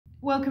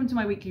Welcome to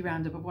my weekly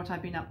roundup of what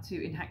I've been up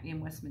to in Hackney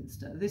and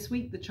Westminster. This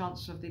week, the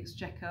Chancellor of the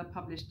Exchequer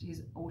published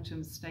his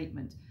autumn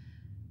statement.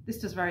 This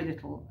does very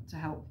little to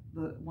help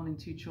the 1 in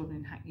 2 children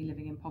in Hackney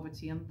living in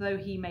poverty, and though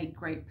he made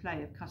great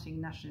play of cutting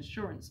national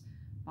insurance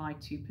by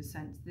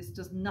 2%, this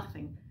does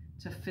nothing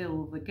to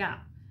fill the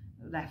gap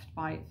left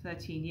by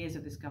 13 years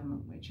of this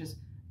government, which has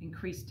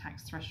increased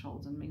tax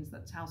thresholds and means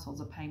that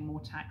households are paying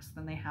more tax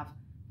than they have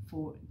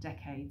for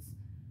decades.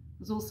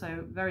 There's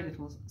also very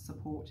little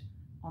support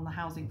on the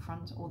housing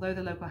front. Although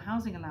the local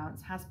housing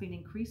allowance has been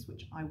increased,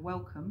 which I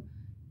welcome,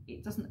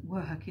 it doesn't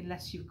work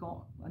unless you've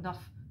got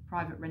enough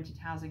private rented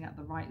housing at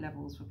the right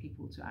levels for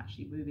people to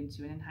actually move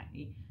into, and in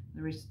Hackney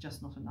there is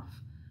just not enough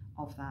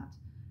of that.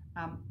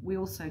 We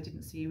also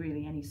didn't see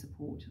really any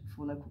support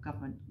for local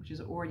government, which is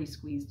already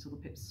squeezed till the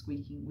pip's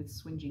squeaking, with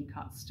swingeing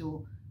cuts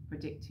still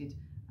predicted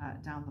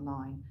down the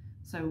line.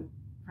 So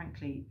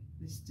frankly,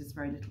 this does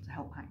very little to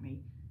help Hackney.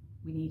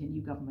 We need a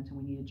new government and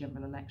we need a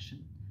general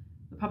election.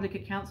 The Public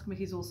Accounts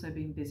Committee has also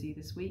been busy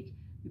this week.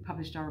 We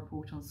published our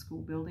report on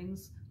school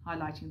buildings,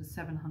 highlighting the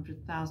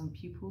 700,000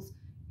 pupils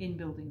in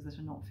buildings that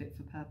are not fit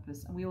for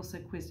purpose. And we also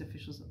quizzed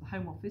officials at the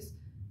Home Office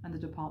and the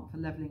Department for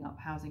Levelling Up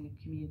Housing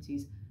and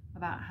Communities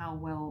about how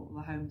well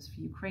the Homes for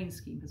Ukraine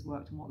scheme has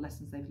worked and what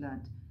lessons they've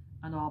learnt.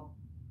 And our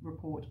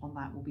report on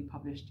that will be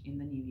published in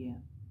the new year.